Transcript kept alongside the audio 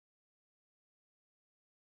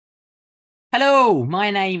Hello,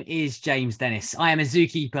 my name is James Dennis. I am a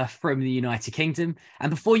zookeeper from the United Kingdom. And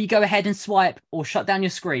before you go ahead and swipe or shut down your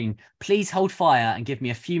screen, please hold fire and give me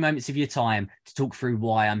a few moments of your time to talk through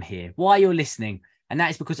why I'm here, why you're listening. And that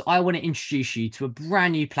is because I want to introduce you to a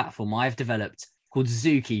brand new platform I've developed called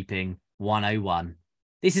Zookeeping 101.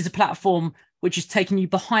 This is a platform which is taking you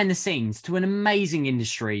behind the scenes to an amazing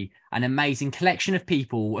industry, an amazing collection of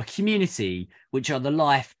people, a community, which are the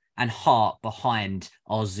life and heart behind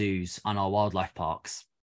our zoos and our wildlife parks.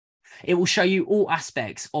 It will show you all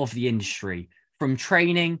aspects of the industry, from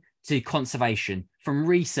training to conservation, from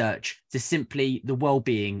research to simply the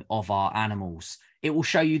well-being of our animals. It will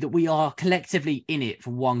show you that we are collectively in it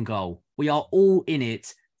for one goal. We are all in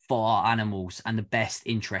it for our animals and the best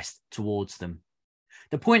interest towards them.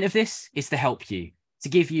 The point of this is to help you, to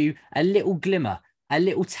give you a little glimmer, a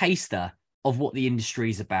little taster of what the industry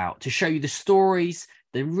is about, to show you the stories,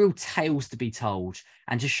 the real tales to be told,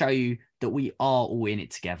 and to show you that we are all in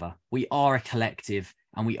it together. We are a collective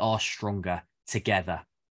and we are stronger together.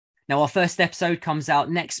 Now, our first episode comes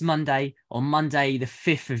out next Monday, on Monday, the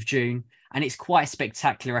 5th of June, and it's quite a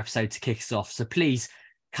spectacular episode to kick us off. So please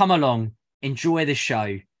come along, enjoy the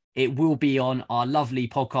show. It will be on our lovely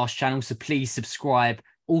podcast channel, so please subscribe.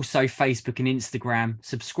 Also, Facebook and Instagram,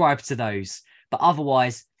 subscribe to those. But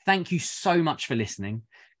otherwise, thank you so much for listening.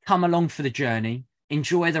 Come along for the journey.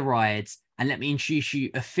 Enjoy the rides, and let me introduce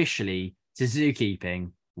you officially to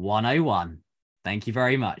Zookeeping 101. Thank you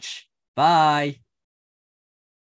very much. Bye.